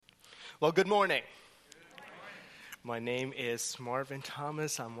Well, good morning. My name is Marvin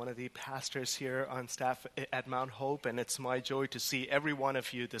Thomas. I'm one of the pastors here on staff at Mount Hope, and it's my joy to see every one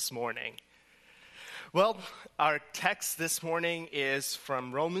of you this morning. Well, our text this morning is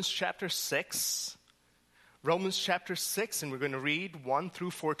from Romans chapter 6. Romans chapter 6, and we're going to read 1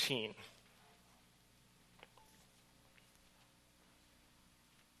 through 14.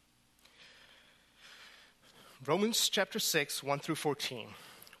 Romans chapter 6, 1 through 14.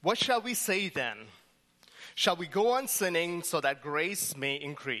 What shall we say then? Shall we go on sinning so that grace may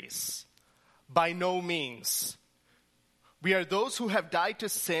increase? By no means. We are those who have died to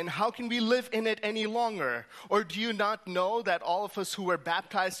sin. How can we live in it any longer? Or do you not know that all of us who were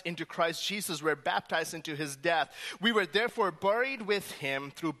baptized into Christ Jesus were baptized into his death? We were therefore buried with him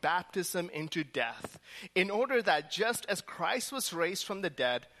through baptism into death, in order that just as Christ was raised from the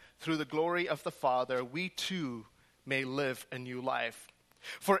dead through the glory of the Father, we too may live a new life.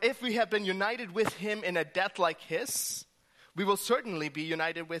 For if we have been united with him in a death like his, we will certainly be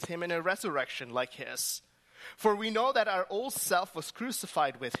united with him in a resurrection like his. For we know that our old self was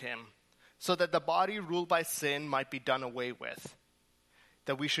crucified with him, so that the body ruled by sin might be done away with,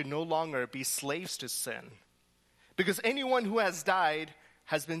 that we should no longer be slaves to sin. Because anyone who has died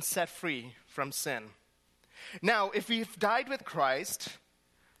has been set free from sin. Now, if we've died with Christ,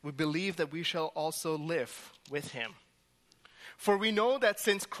 we believe that we shall also live with him. For we know that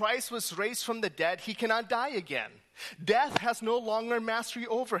since Christ was raised from the dead, he cannot die again. Death has no longer mastery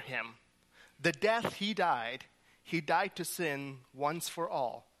over him. The death he died to sin once for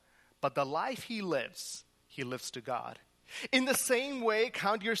all. But the life he lives to God. In the same way,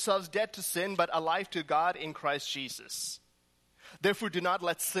 count yourselves dead to sin, but alive to God in Christ Jesus. Therefore, do not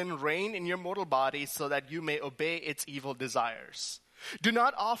let sin reign in your mortal body, so that you may obey its evil desires. Do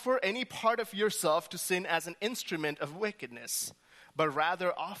not offer any part of yourself to sin as an instrument of wickedness, but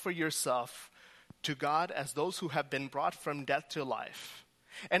rather offer yourself to God as those who have been brought from death to life,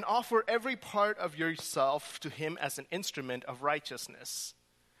 and offer every part of yourself to him as an instrument of righteousness.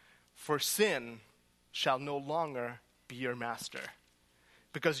 For sin shall no longer be your master,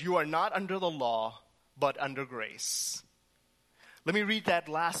 because you are not under the law, but under grace. Let me read that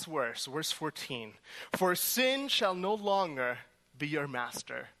last verse 14. For sin shall no longer be your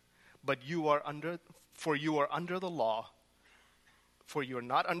master, but you are under the law, for you are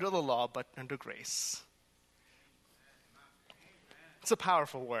not under the law, but under grace. It's a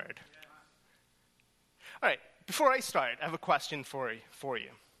powerful word. All right, before I start, I have a question for you.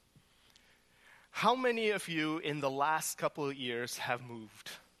 How many of you in the last couple of years have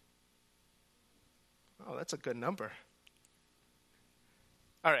moved? Oh, that's a good number.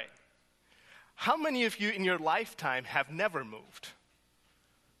 All right. How many of you in your lifetime have never moved?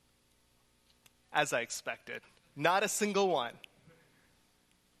 As I expected. Not a single one.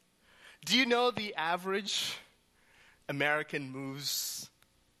 Do you know the average American moves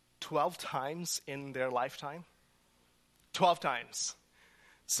 12 times in their lifetime? 12 times.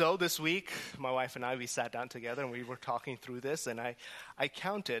 So this week, my wife and I, we sat down together and we were talking through this, and I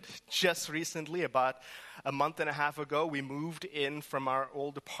counted just recently, about a month and a half ago, we moved in from our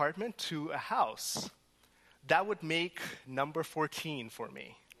old apartment to a house. That would make number 14 for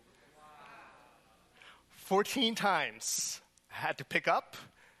me. 14 times I had to pick up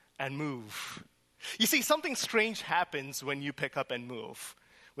and move. You see, something strange happens when you pick up and move.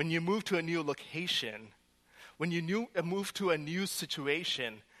 When you move to a new location, when you move to a new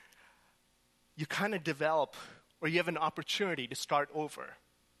situation, you kind of develop, or you have an opportunity to start over.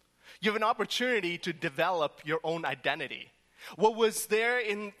 You have an opportunity to develop your own identity. What was there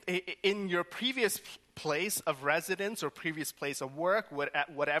in your previous place of residence or previous place of work,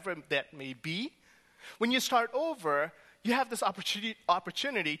 whatever that may be, when you start over, you have this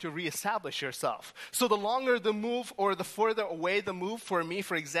opportunity to reestablish yourself. So the longer the move or the further away the move, for me,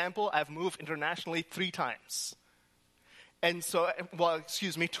 for example, I've moved internationally 3 times. And so,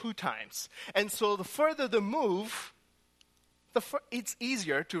 2 times. And so the further the move, it's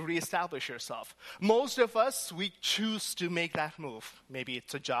easier to reestablish yourself. Most of us, we choose to make that move. Maybe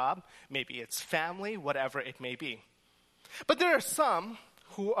it's a job, maybe it's family, whatever it may be. But there are some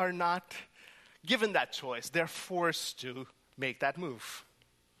who are not given that choice. They're forced to make that move.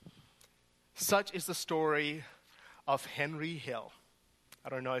 Such is the story of Henry Hill. I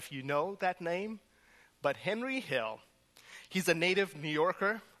don't know if you know that name, but Henry Hill, he's a native New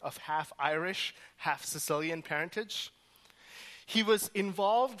Yorker of half Irish, half Sicilian parentage. He was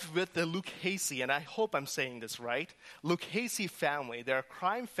involved with the Lucchese, and I hope I'm saying this right, Lucchese family. They're a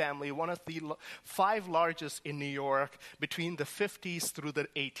crime family, one of the 5 largest in New York between the 50s through the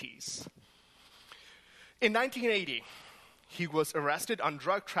 80s. In 1980, he was arrested on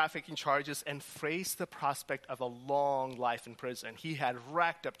drug trafficking charges and faced the prospect of a long life in prison. He had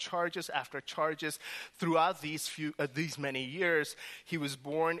racked up charges after charges throughout these many years. He was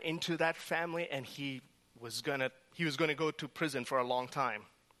born into that family, and he was going to go to prison for a long time.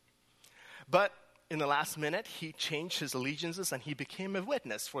 But in the last minute, he changed his allegiances and he became a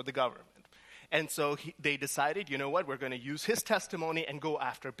witness for the government. And so they decided, you know what, we're going to use his testimony and go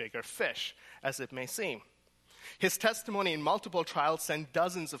after bigger fish, as it may seem. His testimony in multiple trials sent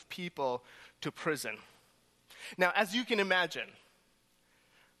dozens of people to prison. Now, as you can imagine,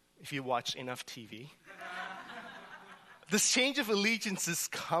 if you watch enough TV, this change of allegiances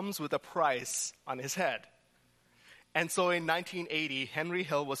comes with a price on his head. And so in 1980, Henry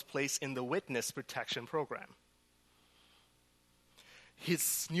Hill was placed in the Witness Protection Program.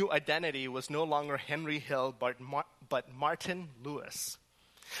 His new identity was no longer Henry Hill, but Martin Lewis.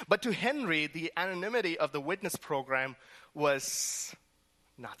 But to Henry, the anonymity of the Witness Program was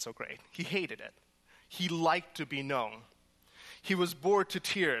not so great. He hated it. He liked to be known. He was bored to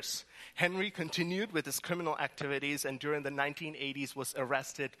tears. Henry continued with his criminal activities, and during the 1980s was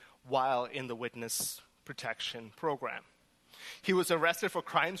arrested while in the Witness Protection Program. He was arrested for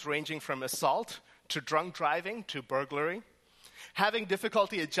crimes ranging from assault to drunk driving to burglary. Having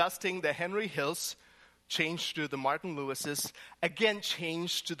difficulty adjusting, the Henry Hills changed to the Martin Lewises, again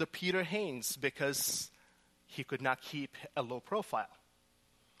changed to the Peter Haynes because he could not keep a low profile.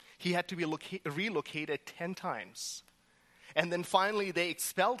 He had to be relocated 10 times. And then finally, they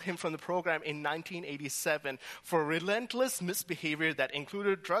expelled him from the program in 1987 for relentless misbehavior that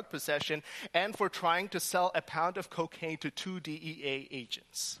included drug possession and for trying to sell a pound of cocaine to 2 DEA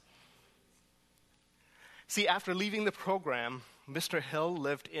agents. See, after leaving the program, Mr. Hill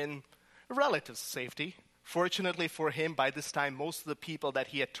lived in relative safety. Fortunately for him, by this time, most of the people that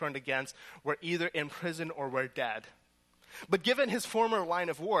he had turned against were either in prison or were dead. But given his former line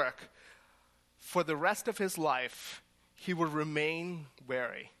of work, for the rest of his life, he would remain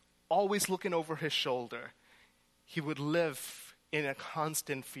wary, always looking over his shoulder. He would live in a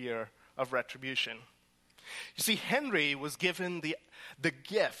constant fear of retribution. You see, Henry was given the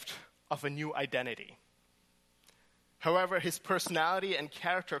gift of a new identity. However, his personality and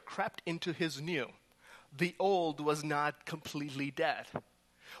character crept into his new. The old was not completely dead.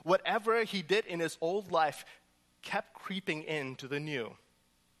 Whatever he did in his old life kept creeping into the new.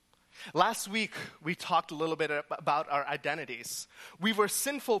 Last week, we talked a little bit about our identities. We were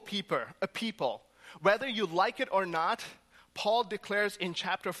sinful people. Whether you like it or not, Paul declares in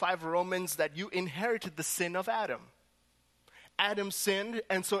chapter 5 of Romans that you inherited the sin of Adam. Adam sinned,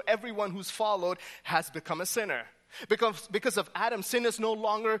 and so everyone who's followed has become a sinner. Because of Adam, sin is no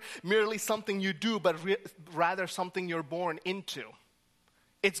longer merely something you do, but rather something you're born into.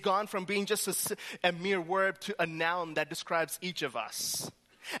 It's gone from being just a mere word to a noun that describes each of us.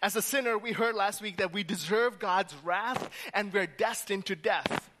 As a sinner, we heard last week that we deserve God's wrath and we're destined to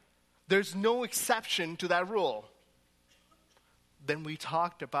death. There's no exception to that rule. Then we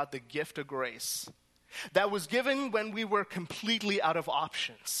talked about the gift of grace that was given when we were completely out of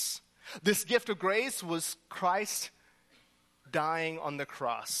options. This gift of grace was Christ dying on the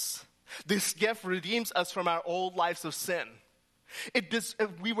cross. This gift redeems us from our old lives of sin.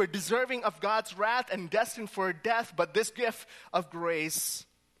 We were deserving of God's wrath and destined for death, but this gift of grace,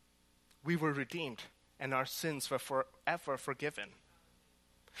 we were redeemed and our sins were forever forgiven.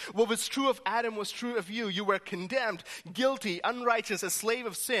 What was true of Adam was true of you. You were condemned, guilty, unrighteous, a slave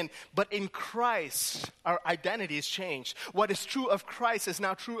of sin. But in Christ, our identity is changed. What is true of Christ is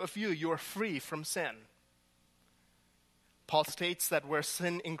now true of you. You are free from sin. Paul states that where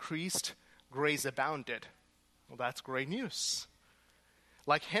sin increased, grace abounded. Well, that's great news.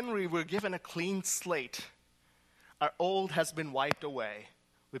 Like Henry, we're given a clean slate. Our old has been wiped away.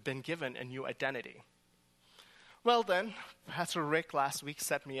 We've been given a new identity. Well then, Pastor Rick last week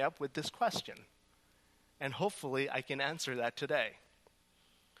set me up with this question, and hopefully I can answer that today.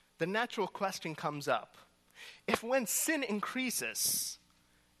 The natural question comes up. If when sin increases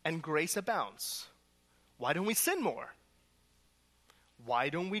and grace abounds, why don't we sin more? Why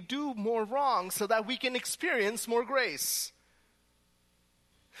don't we do more wrong so that we can experience more grace?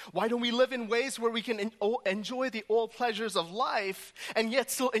 Why don't we live in ways where we can enjoy the old pleasures of life and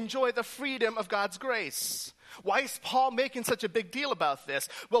yet still enjoy the freedom of God's grace? Why is Paul making such a big deal about this?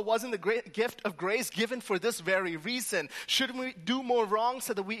 Well, wasn't the great gift of grace given for this very reason? Shouldn't we do more wrong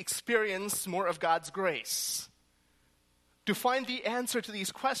so that we experience more of God's grace? To find the answer to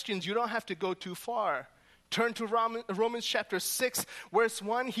these questions, you don't have to go too far. Turn to Romans chapter 6, verse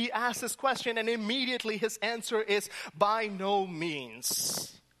 1. He asks this question, and immediately his answer is, by no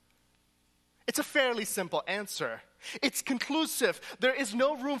means. It's a fairly simple answer. It's conclusive. There is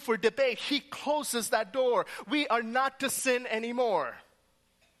no room for debate. He closes that door. We are not to sin anymore.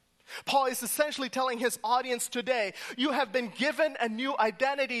 Paul is essentially telling his audience today, you have been given a new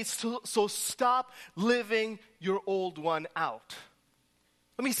identity, so stop living your old one out.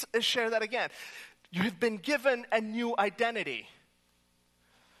 Let me share that again. You have been given a new identity.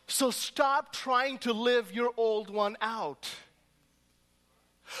 So stop trying to live your old one out.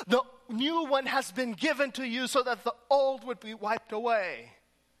 The new one has been given to you so that the old would be wiped away.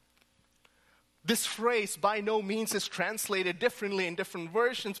 This phrase, by no means, is translated differently in different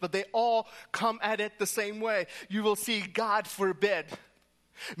versions, but they all come at it the same way. You will see, God forbid,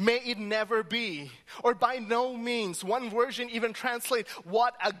 may it never be, or by no means. One version even translates,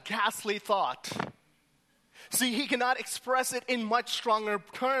 what a ghastly thought. See, he cannot express it in much stronger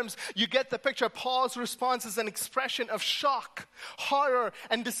terms. You get the picture. Paul's response is an expression of shock, horror,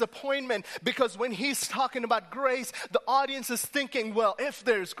 and disappointment. Because when he's talking about grace, the audience is thinking, well, if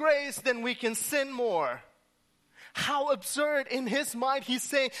there's grace, then we can sin more. How absurd. In his mind, he's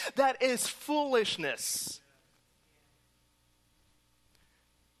saying that is foolishness.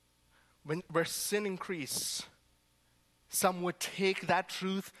 Where sin increases, some would take that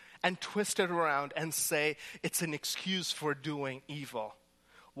truth and twist it around and say it's an excuse for doing evil.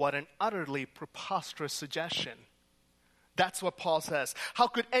 What an utterly preposterous suggestion. That's what Paul says. How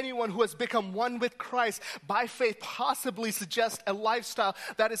could anyone who has become one with Christ by faith possibly suggest a lifestyle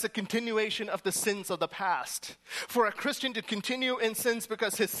that is a continuation of the sins of the past? For a Christian to continue in sins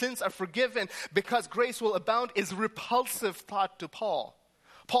because his sins are forgiven, because grace will abound, is repulsive thought to Paul.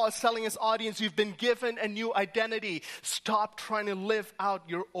 Paul is telling his audience, you've been given a new identity. Stop trying to live out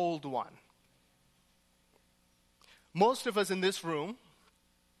your old one. Most of us in this room,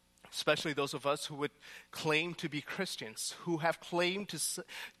 especially those of us who would claim to be Christians, who have claimed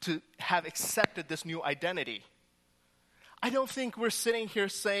to have accepted this new identity, I don't think we're sitting here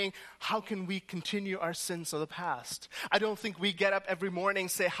saying, how can we continue our sins of the past? I don't think we get up every morning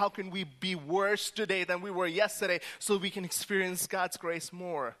and say, how can we be worse today than we were yesterday so we can experience God's grace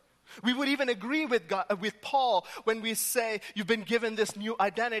more? We would even agree with Paul when we say, you've been given this new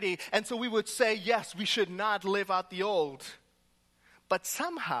identity. And so we would say, yes, we should not live out the old. But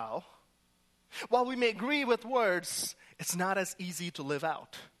somehow, while we may agree with words, it's not as easy to live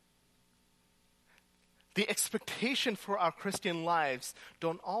out. The expectation for our Christian lives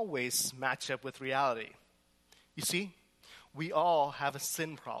don't always match up with reality. You see, we all have a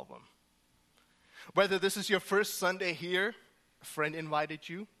sin problem. Whether this is your first Sunday here, a friend invited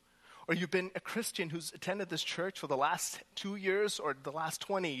you, or you've been a Christian who's attended this church for the last 2 years or the last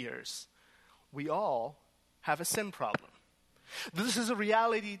 20 years, we all have a sin problem. This is a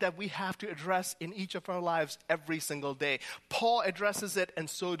reality that we have to address in each of our lives every single day. Paul addresses it, and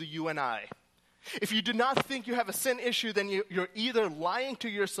so do you and I. If you do not think you have a sin issue, then you're either lying to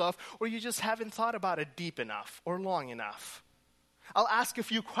yourself or you just haven't thought about it deep enough or long enough. I'll ask a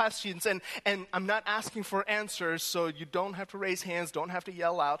few questions, and I'm not asking for answers, so you don't have to raise hands, don't have to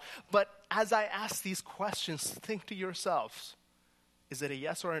yell out. But as I ask these questions, think to yourselves, is it a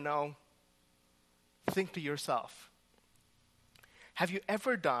yes or a no? Think to yourself. Have you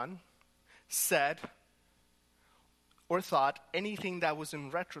ever done, said, or thought anything that was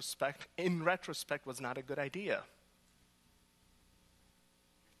in retrospect was not a good idea?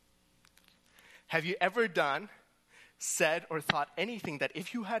 Have you ever done, said, or thought anything that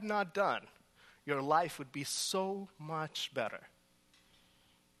if you had not done, your life would be so much better?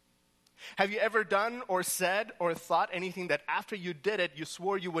 Have you ever done or said or thought anything that after you did it, you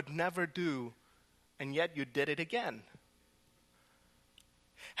swore you would never do, and yet you did it again?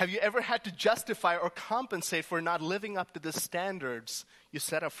 Have you ever had to justify or compensate for not living up to the standards you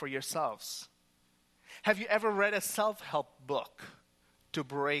set up for yourselves? Have you ever read a self-help book to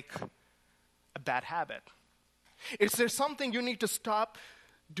break a bad habit? Is there something you need to stop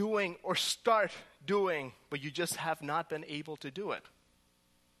doing or start doing, but you just have not been able to do it?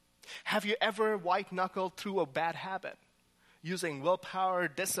 Have you ever white-knuckled through a bad habit using willpower,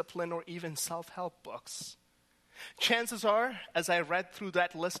 discipline, or even self-help books? Chances are, as I read through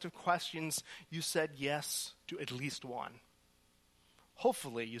that list of questions, you said yes to at least one.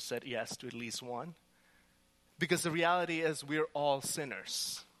 Hopefully you said yes to at least one, because the reality is we're all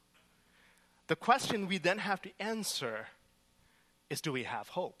sinners. The question we then have to answer is, do we have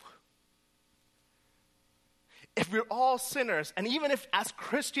hope? If we're all sinners, and even if as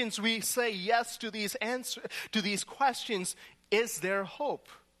Christians we say yes to these questions, is there hope?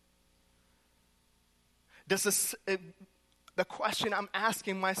 The question I'm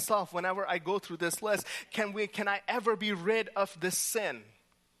asking myself whenever I go through this list, can I ever be rid of this sin?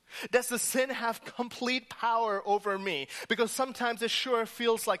 Does the sin have complete power over me? Because sometimes it sure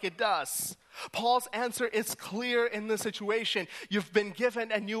feels like it does. Paul's answer is clear in this situation. You've been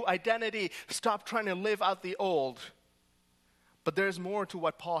given a new identity. Stop trying to live out the old. But there's more to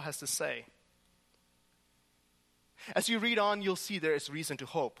what Paul has to say. As you read on, you'll see there is reason to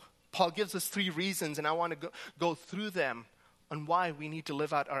hope. Paul gives us 3 reasons, and I want to go through them on why we need to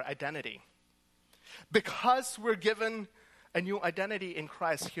live out our identity. Because we're given a new identity in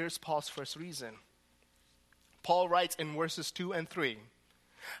Christ, here's Paul's first reason. Paul writes in verses 2 and 3,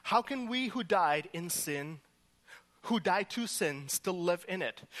 how can we who died to sin, still live in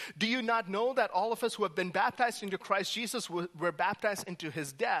it? Do you not know that all of us who have been baptized into Christ Jesus were baptized into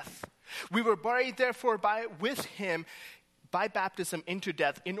his death? We were buried therefore with him by baptism into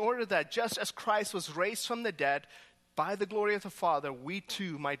death, in order that just as Christ was raised from the dead by the glory of the Father, we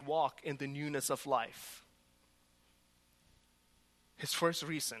too might walk in the newness of life. His first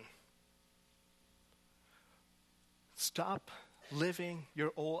reason. Stop living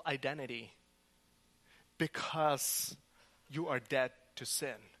your old identity because you are dead to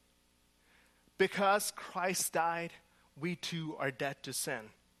sin. Because Christ died, we too are dead to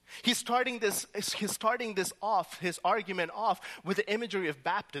sin. He's starting this off, his argument off, with the imagery of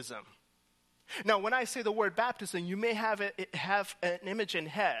baptism. Now, when I say the word baptism, you may have an image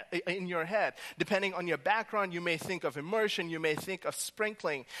in your head. Depending on your background, you may think of immersion, you may think of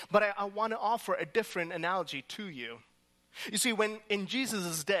sprinkling. But I want to offer a different analogy to you. You see, when in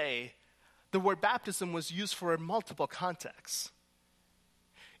Jesus' day, the word baptism was used for multiple contexts.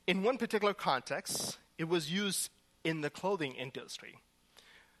 In one particular context, it was used in the clothing industry.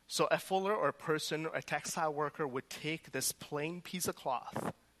 So a fuller or a person or a textile worker would take this plain piece of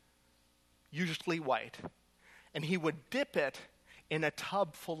cloth, usually white, and he would dip it in a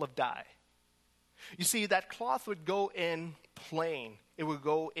tub full of dye. You see, that cloth would go in plain. It would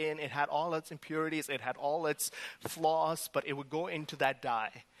go in, it had all its impurities, it had all its flaws, but it would go into that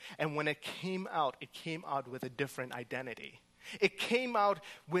dye. And when it came out with a different identity. It came out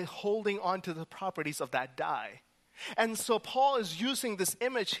with holding on to the properties of that dye. And so Paul is using this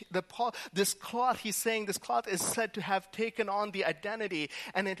image, this cloth, he's saying this cloth is said to have taken on the identity,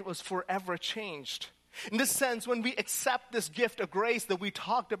 and it was forever changed. In this sense, when we accept this gift of grace that we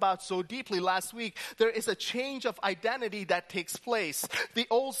talked about so deeply last week, there is a change of identity that takes place. The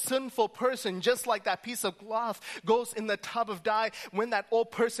old sinful person, just like that piece of cloth, goes in the tub of dye. When that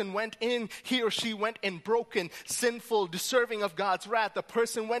old person went in, he or she went in broken, sinful, deserving of God's wrath. The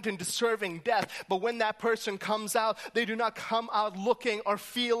person went in deserving death. But when that person comes out, they do not come out looking or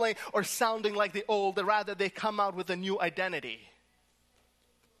feeling or sounding like the old. Rather, they come out with a new identity.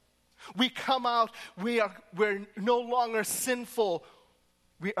 We come out, we're no longer sinful,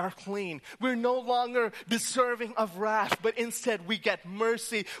 we are clean. We're no longer deserving of wrath, but instead we get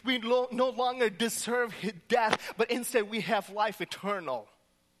mercy. We no longer deserve death, but instead we have life eternal.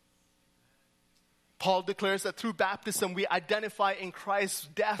 Paul declares that through baptism we identify in Christ's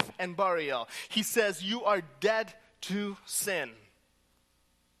death and burial. He says, you are dead to sin.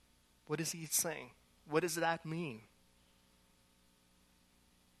 What is he saying? What does that mean?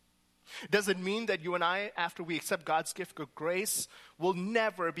 Does it mean that you and I, after we accept God's gift of grace, will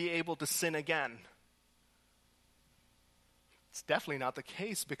never be able to sin again? It's definitely not the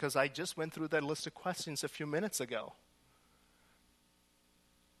case, because I just went through that list of questions a few minutes ago.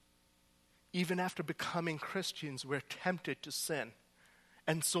 Even after becoming Christians, we're tempted to sin.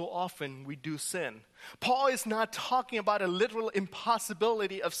 And so often we do sin. Paul is not talking about a literal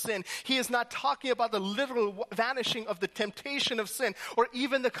impossibility of sin. He is not talking about the literal vanishing of the temptation of sin or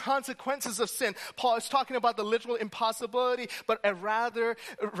even the consequences of sin. Paul is talking about the literal impossibility, but rather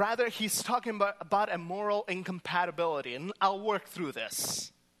he's talking about a moral incompatibility. And I'll work through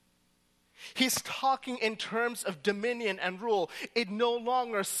this. He's talking in terms of dominion and rule.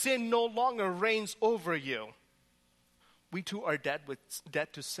 Sin no longer reigns over you. We too are dead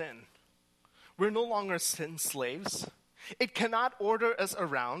to sin. We're no longer sin slaves. It cannot order us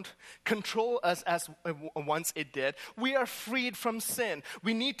around, control us as once it did. We are freed from sin.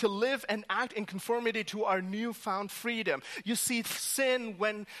 We need to live and act in conformity to our newfound freedom. You see, sin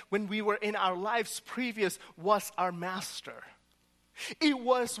when we were in our lives previous was our master. It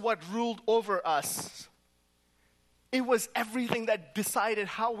was what ruled over us. It was everything that decided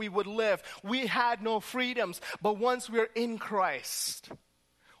how we would live. We had no freedoms, but once we're in Christ,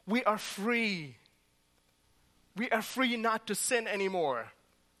 we are free. We are free not to sin anymore.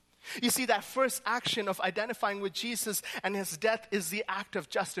 You see, that first action of identifying with Jesus and his death is the act of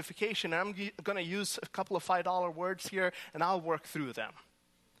justification. And I'm going to use a couple of $5 words here, and I'll work through them.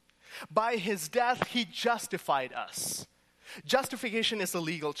 By his death, he justified us. Justification is a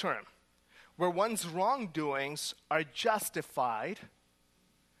legal term where one's wrongdoings are justified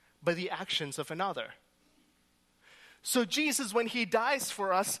by the actions of another. So Jesus, when he dies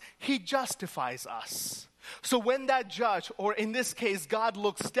for us, he justifies us. So when that judge, or in this case, God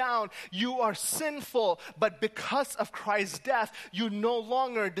looks down, you are sinful, but because of Christ's death, you no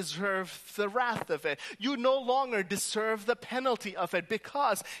longer deserve the wrath of it. You no longer deserve the penalty of it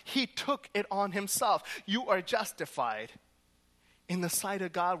because he took it on himself. You are justified. In the sight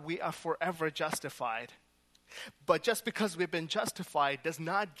of God, we are forever justified. But just because we've been justified does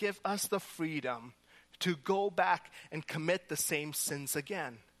not give us the freedom to go back and commit the same sins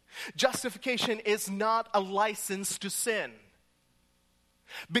again. Justification is not a license to sin.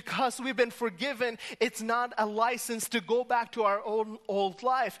 Because we've been forgiven, it's not a license to go back to our own old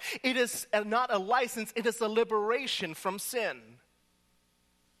life. It is not a license, it is a liberation from sin.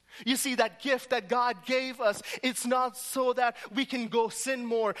 You see, that gift that God gave us, it's not so that we can go sin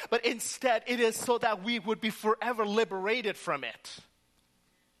more, but instead it is so that we would be forever liberated from it.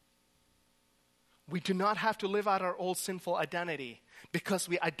 We do not have to live out our old sinful identity because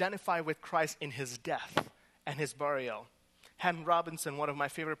we identify with Christ in his death and his burial. Haddon Robinson, one of my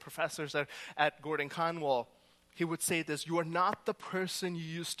favorite professors at Gordon Conwell, he would say this: you are not the person you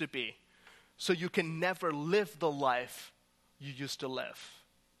used to be, so you can never live the life you used to live.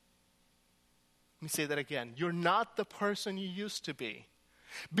 Let me say that again. You're not the person you used to be.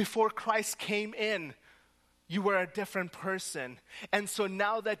 Before Christ came in, you were a different person. And so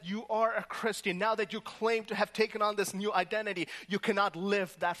now that you are a Christian, now that you claim to have taken on this new identity, you cannot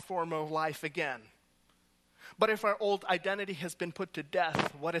live that former life again. But if our old identity has been put to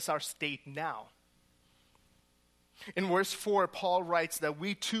death, what is our state now? In verse 4, Paul writes that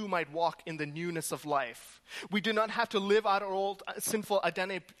we too might walk in the newness of life. We do not have to live out our old sinful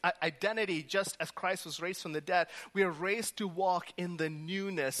identity just as Christ was raised from the dead. We are raised to walk in the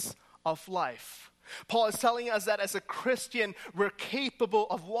newness of life. Paul is telling us that as a Christian, we're capable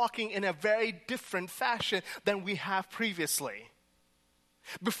of walking in a very different fashion than we have previously.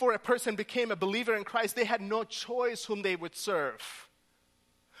 Before a person became a believer in Christ, they had no choice whom they would serve.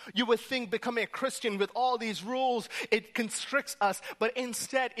 You would think becoming a Christian with all these rules, it constricts us, but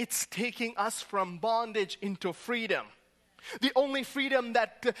instead it's taking us from bondage into freedom. The only freedom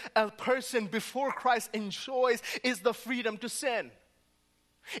that a person before Christ enjoys is the freedom to sin.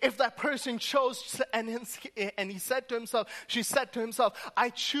 If that person chose, and he said to himself, she said to himself, I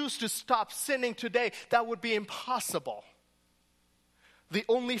choose to stop sinning today, that would be impossible. The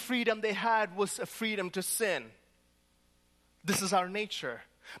only freedom they had was a freedom to sin. This is our nature.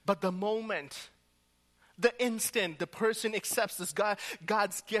 But the moment, the instant the person accepts this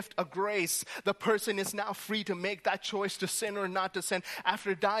God's gift of grace, the person is now free to make that choice to sin or not to sin.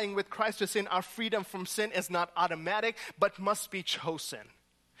 After dying with Christ to sin, our freedom from sin is not automatic, but must be chosen.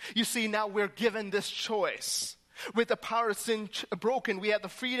 You see, now we're given this choice. With the power of sin broken, we have the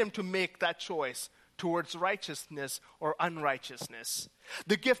freedom to make that choice towards righteousness or unrighteousness.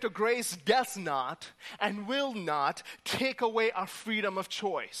 The gift of grace does not and will not take away our freedom of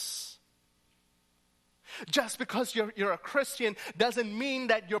choice. Just because you're a Christian doesn't mean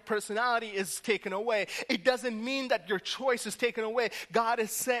that your personality is taken away. It doesn't mean that your choice is taken away. God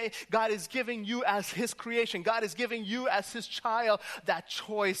is giving you as his creation. God is giving you as his child that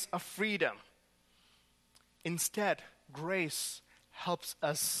choice of freedom. Instead, grace helps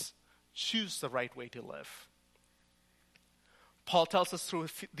us choose the right way to live. Paul tells us through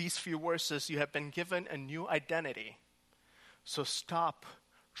these few verses, you have been given a new identity. So stop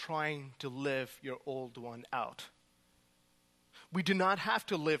trying to live your old one out. We do not have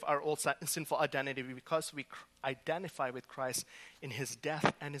to live our old sinful identity because we identify with Christ in his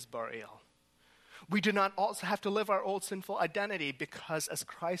death and his burial. We do not also have to live our old sinful identity because as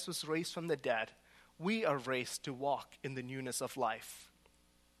Christ was raised from the dead, we are raised to walk in the newness of life.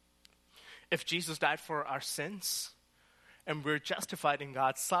 If Jesus died for our sins and we're justified in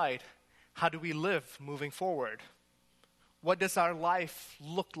God's sight, how do we live moving forward? What does our life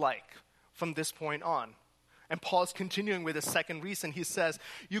look like from this point on? And Paul's continuing with a second reason. He says,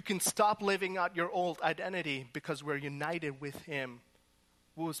 you can stop living out your old identity because we're united with him.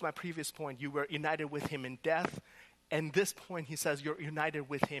 What was my previous point? You were united with him in death. And this point, he says, you're united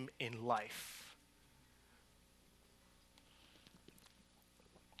with him in life.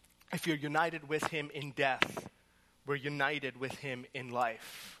 If you're united with him in death, we're united with him in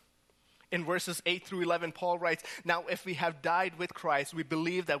life. In verses 8 through 11, Paul writes, now if we have died with Christ, we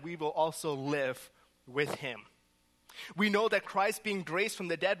believe that we will also live with him. We know that Christ, being raised from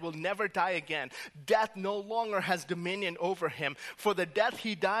the dead, will never die again. Death no longer has dominion over him. For the death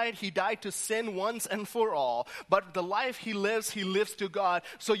he died to sin once and for all. But the life he lives to God.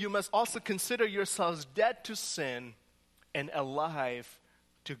 So you must also consider yourselves dead to sin and alive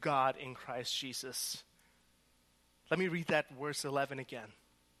to God in Christ Jesus. Let me read that verse 11 again.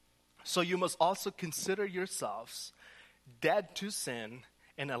 So you must also consider yourselves dead to sin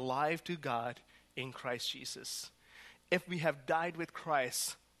and alive to God in Christ Jesus. If we have died with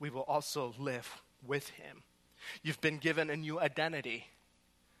Christ, we will also live with him. You've been given a new identity.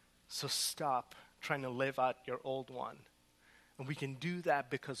 So stop trying to live out your old one. And we can do that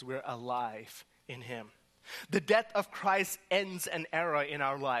because we're alive in him. The death of Christ ends an era in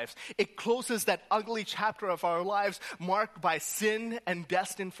our lives. It closes that ugly chapter of our lives marked by sin and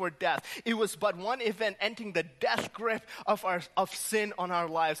destined for death. It was but one event ending the death grip of sin on our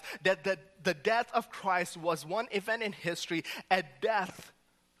lives. That the death of Christ was one event in history, a death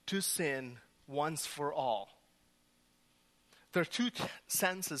to sin once for all. There are two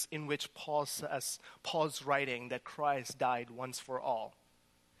senses in which Paul's writing that Christ died once for all.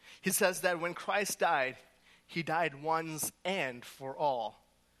 He says that when Christ died, he died once and for all.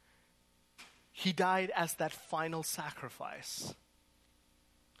 He died as that final sacrifice.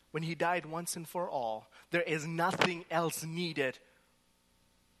 When he died once and for all, there is nothing else needed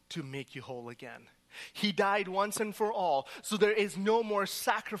to make you whole again. He died once and for all, so there is no more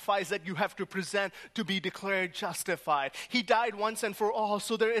sacrifice that you have to present to be declared justified. He died once and for all,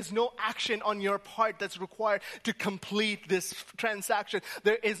 so there is no action on your part that's required to complete this transaction.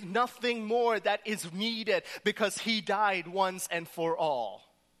 There is nothing more that is needed because he died once and for all.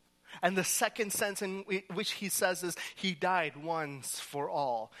 And the second sense in which he says is, he died once for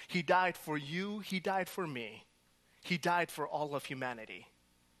all. He died for you, he died for me. He died for all of humanity.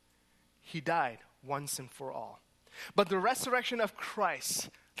 He died once and for all. But the resurrection of Christ,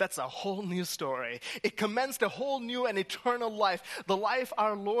 that's a whole new story. It commenced a whole new and eternal life. The life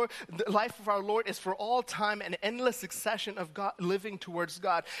of our Lord is for all time, an endless succession of God living towards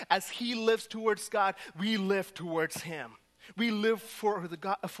God. As he lives towards God, we live towards him. We live for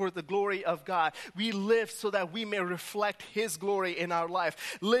the glory of God. We live so that we may reflect his glory in our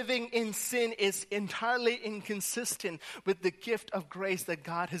life. Living in sin is entirely inconsistent with the gift of grace that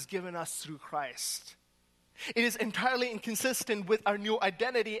God has given us through Christ. It is entirely inconsistent with our new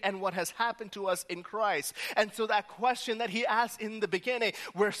identity and what has happened to us in Christ. And so that question that he asked in the beginning,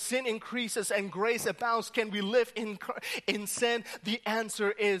 where sin increases and grace abounds, can we live in sin? The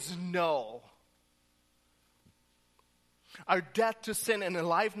answer is no. Our death to sin and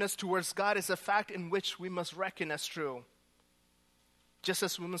aliveness towards God is a fact in which we must reckon as true. Just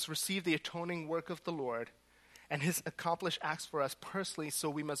as we must receive the atoning work of the Lord and his accomplished acts for us personally, so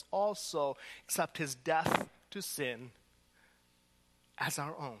we must also accept his death to sin as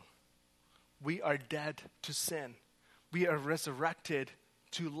our own. We are dead to sin. We are resurrected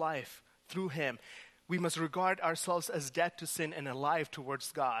to life through him. We must regard ourselves as dead to sin and alive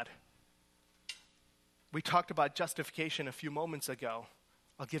towards God. We talked about justification a few moments ago.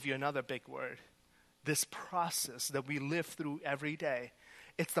 I'll give you another big word. This process that we live through every day,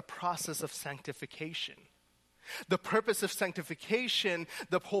 it's the process of sanctification. The purpose of sanctification,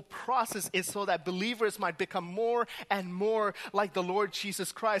 the whole process is so that believers might become more and more like the Lord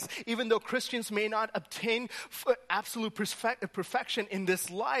Jesus Christ. Even though Christians may not obtain absolute perfection in this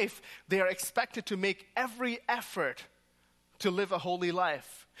life, they are expected to make every effort to live a holy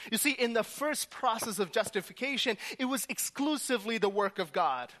life. You see, in the first process of justification, it was exclusively the work of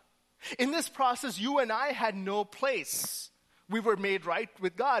God. In this process, you and I had no place. We were made right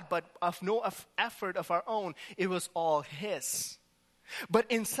with God, but of no effort of our own. It was all his. But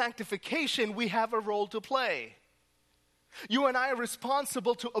in sanctification, we have a role to play. You and I are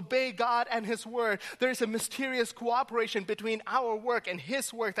responsible to obey God and his word. There is a mysterious cooperation between our work and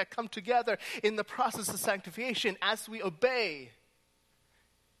his work that come together in the process of sanctification. As we obey,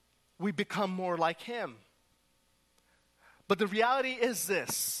 we become more like him. But the reality is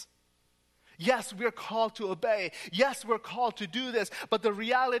this. Yes, we're called to obey. Yes, we're called to do this. But the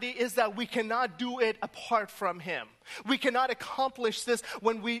reality is that we cannot do it apart from him. We cannot accomplish this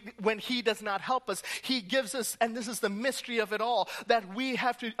when he does not help us. He gives us, and this is the mystery of it all, that we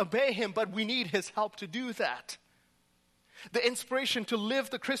have to obey him, but we need his help to do that. The inspiration to live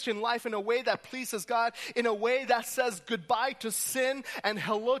the Christian life in a way that pleases God, in a way that says goodbye to sin and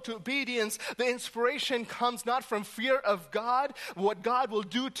hello to obedience. The inspiration comes not from fear of God, what God will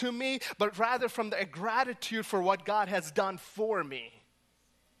do to me, but rather from the gratitude for what God has done for me.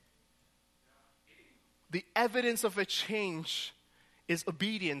 The evidence of a change is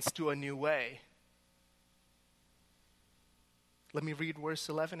obedience to a new way. Let me read verse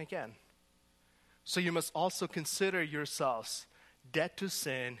 11 again. So you must also consider yourselves dead to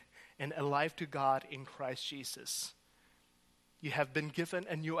sin and alive to God in Christ Jesus. You have been given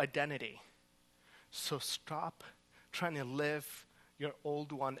a new identity. So stop trying to live your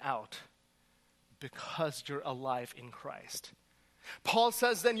old one out because you're alive in Christ. Paul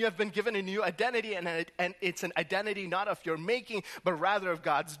says then you have been given a new identity, and it's an identity not of your making, but rather of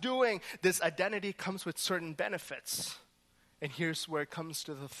God's doing. This identity comes with certain benefits. And here's where it comes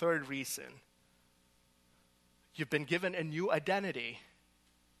to the third reason. You've been given a new identity.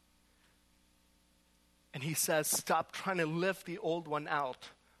 And he says, stop trying to live the old one out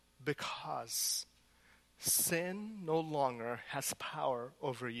because sin no longer has power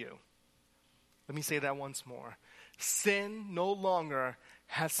over you. Let me say that once more. Sin no longer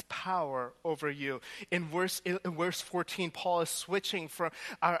has power over you. In verse 14, Paul is switching from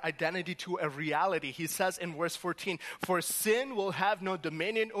our identity to a reality. He says in verse 14, for sin will have no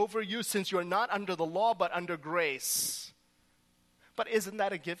dominion over you since you're not under the law but under grace. But isn't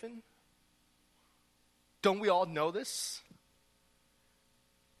that a given? Don't we all know this?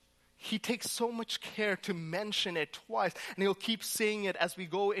 He takes so much care to mention it twice, and he'll keep saying it as we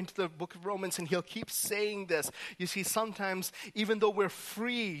go into the book of Romans, and he'll keep saying this. You see, sometimes, even though we're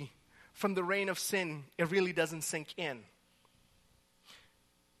free from the reign of sin, it really doesn't sink in.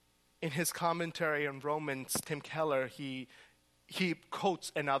 In his commentary on Romans, Tim Keller, he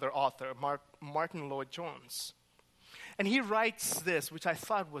quotes another author, Martin Lloyd-Jones. And he writes this, which I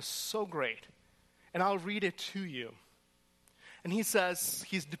thought was so great, and I'll read it to you. And he says,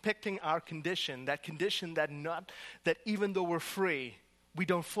 he's depicting our condition that even though we're free, we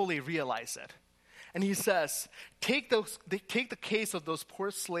don't fully realize it. And he says, take the case of those poor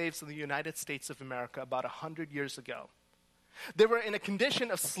slaves in the United States of America about 100 years ago. They were in a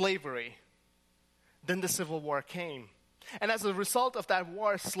condition of slavery. Then the Civil War came. And as a result of that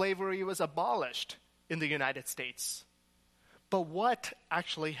war, slavery was abolished in the United States. But what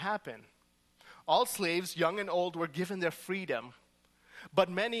actually happened? All slaves, young and old, were given their freedom,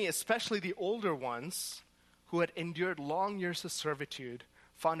 but many, especially the older ones, who had endured long years of servitude,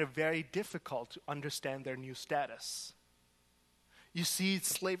 found it very difficult to understand their new status. You see,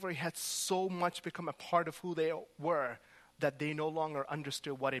 slavery had so much become a part of who they were that they no longer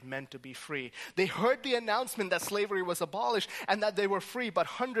understood what it meant to be free. They heard the announcement that slavery was abolished and that they were free, but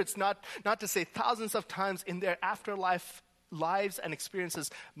hundreds, not to say thousands of times in their afterlife lives and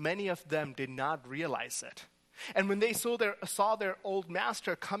experiences, many of them did not realize it. And when they saw their old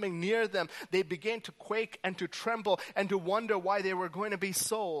master coming near them, they began to quake and to tremble and to wonder why they were going to be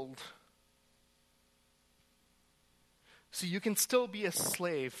sold. So you can still be a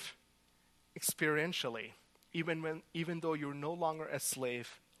slave experientially, even though you're no longer a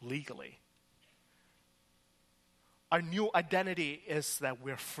slave legally. Our new identity is that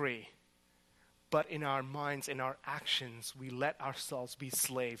we're free. But in our minds, in our actions, we let ourselves be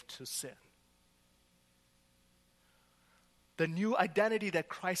slave to sin. The new identity that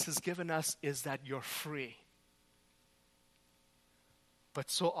Christ has given us is that you're free. But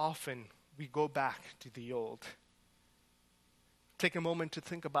so often, we go back to the old. Take a moment to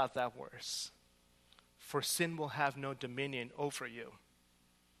think about that verse. For sin will have no dominion over you.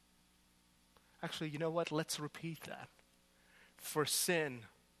 Actually, you know what? Let's repeat that. For sin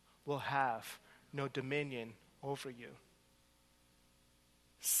will have no dominion over you.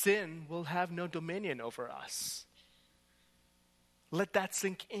 Sin will have no dominion over us. Let that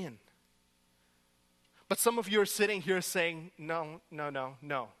sink in. But some of you are sitting here saying, no.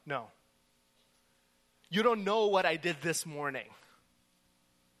 You don't know what I did this morning.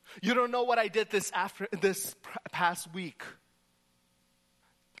 You don't know what I did this past week.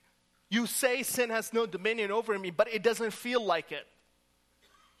 You say sin has no dominion over me, but it doesn't feel like it.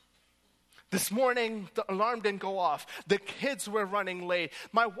 This morning, the alarm didn't go off. The kids were running late.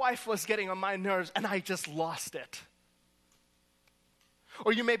 My wife was getting on my nerves, and I just lost it.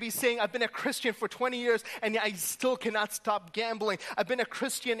 Or you may be saying, I've been a Christian for 20 years and I still cannot stop gambling. I've been a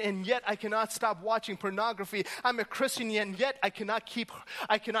Christian and yet I cannot stop watching pornography. I'm a Christian and yet I cannot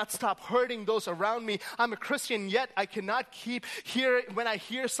stop hurting those around me. I'm a Christian yet I cannot when I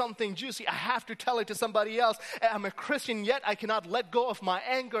hear something juicy, I have to tell it to somebody else. I'm a Christian yet I cannot let go of my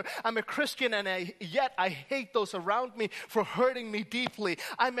anger. I'm a Christian and yet I hate those around me for hurting me deeply.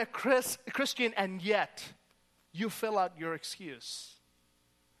 I'm a Christian and yet you fill out your excuse.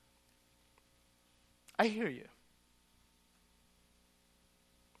 I hear you.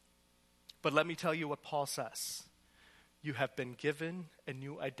 But let me tell you what Paul says. You have been given a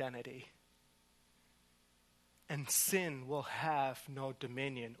new identity. And sin will have no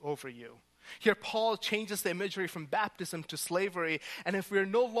dominion over you. Here, Paul changes the imagery from baptism to slavery. And if we're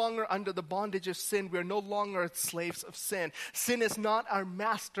no longer under the bondage of sin, we're no longer slaves of sin. Sin is not our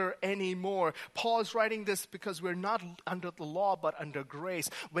master anymore. Paul is writing this because we're not under the law, but under grace.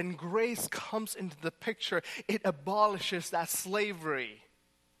 When grace comes into the picture, it abolishes that slavery.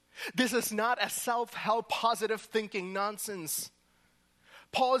 This is not a self-help, positive thinking nonsense.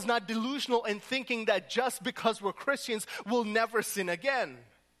 Paul is not delusional in thinking that just because we're Christians, we'll never sin again.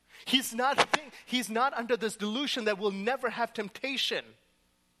 He's not under this delusion that we'll never have temptation.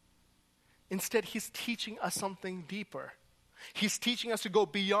 Instead, he's teaching us something deeper. He's teaching us to go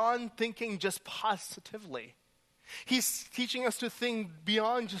beyond thinking just positively. He's teaching us to think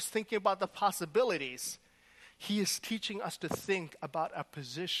beyond just thinking about the possibilities. He is teaching us to think about our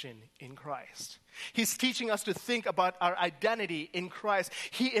position in Christ. He's teaching us to think about our identity in Christ.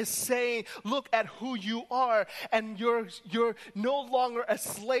 He is saying, look at who you are, and you're no longer a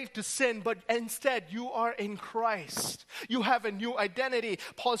slave to sin, but instead you are in Christ. You have a new identity.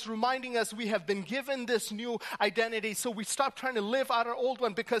 Paul's reminding us we have been given this new identity, so we stop trying to live out our old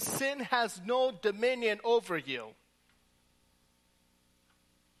one because sin has no dominion over you.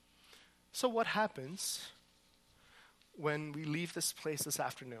 So what happens when we leave this place this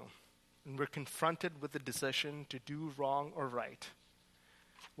afternoon and we're confronted with the decision to do wrong or right?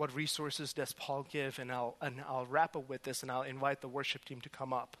 What resources does Paul give? And I'll wrap up with this, and I'll invite the worship team to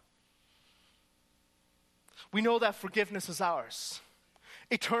come up. We know that forgiveness is ours.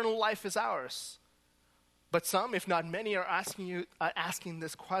 Eternal life is ours. But some, if not many, are asking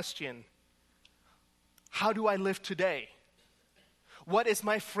this question: how do I live today? What is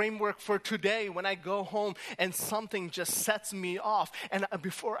my framework for today when I go home and something just sets me off? And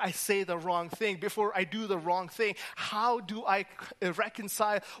before I say the wrong thing, before I do the wrong thing, how do I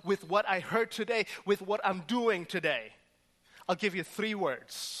reconcile with what I heard today, with what I'm doing today? I'll give you 3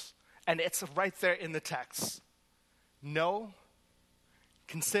 words, and it's right there in the text. Know,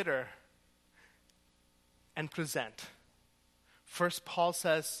 consider, and present. First, Paul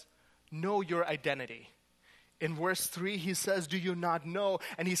says, know your identity. In verse 3, he says, do you not know?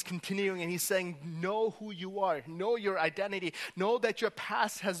 And he's continuing and he's saying, know who you are. Know your identity. Know that your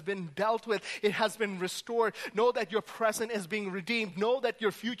past has been dealt with. It has been restored. Know that your present is being redeemed. Know that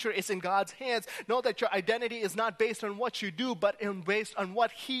your future is in God's hands. Know that your identity is not based on what you do, but based on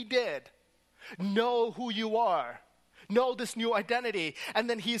what he did. Know who you are. Know this new identity. And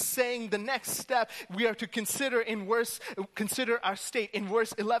then he's saying the next step we are to consider our state. In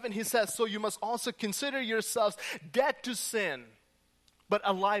verse 11 he says, so you must also consider yourselves dead to sin, but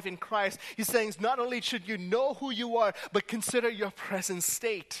alive in Christ. He's saying not only should you know who you are, but consider your present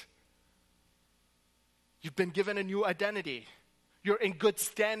state. You've been given a new identity. You're in good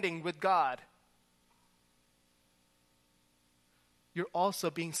standing with God. You're also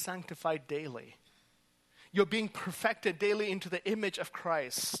being sanctified daily. You're being perfected daily into the image of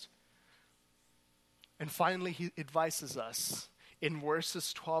Christ. And finally, he advises us in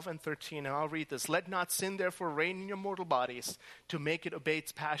verses 12 and 13, and I'll read this. Let not sin therefore reign in your mortal bodies to make it obey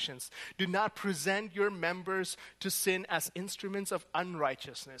its passions. Do not present your members to sin as instruments of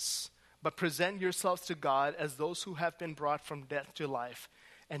unrighteousness, but present yourselves to God as those who have been brought from death to life,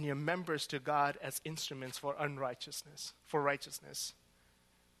 and your members to God as instruments for righteousness.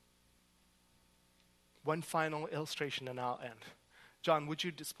 One final illustration and I'll end. John, would you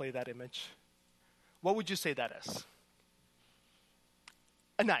display that image? What would you say that is?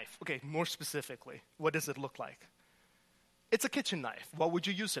 A knife. Okay, more specifically, what does it look like? It's a kitchen knife. What would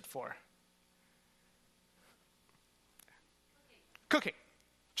you use it for? Cooking,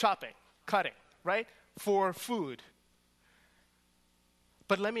 chopping, cutting, right? For food.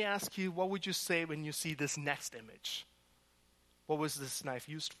 But let me ask you, what would you say when you see this next image? What was this knife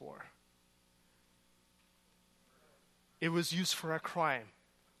used for? It was used for a crime,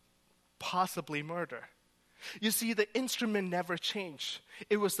 possibly murder. You see, the instrument never changed.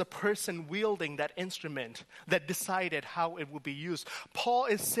 It was the person wielding that instrument that decided how it would be used. Paul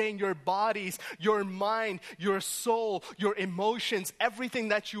is saying your bodies, your mind, your soul, your emotions, everything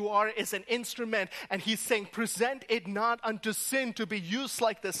that you are is an instrument. And he's saying present it not unto sin to be used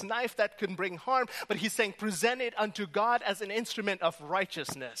like this knife that can bring harm, but he's saying present it unto God as an instrument of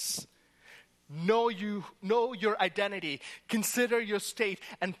righteousness. Know your identity, consider your state,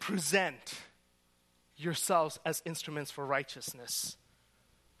 and present yourselves as instruments for righteousness.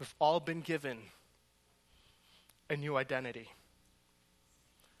 We've all been given a new identity.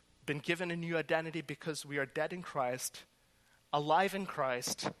 Been given a new identity because we are dead in Christ, alive in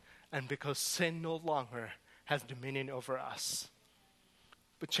Christ, and because sin no longer has dominion over us.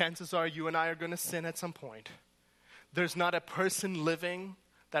 But chances are you and I are going to sin at some point. There's not a person living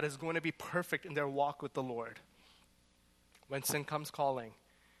that is going to be perfect in their walk with the Lord. When sin comes calling,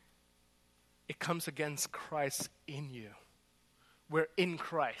 it comes against Christ in you. We're in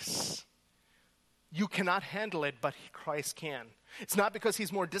Christ. You cannot handle it, but Christ can. It's not because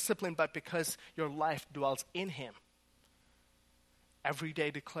he's more disciplined, but because your life dwells in him. Every day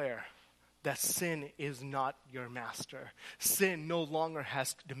declare that sin is not your master. Sin no longer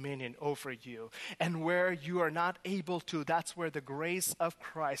has dominion over you. And where you are not able to, that's where the grace of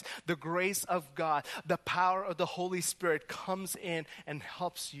Christ, the grace of God, the power of the Holy Spirit comes in and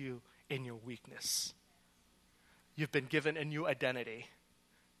helps you in your weakness. You've been given a new identity.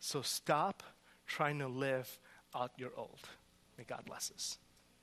 So stop trying to live out your old. May God bless us.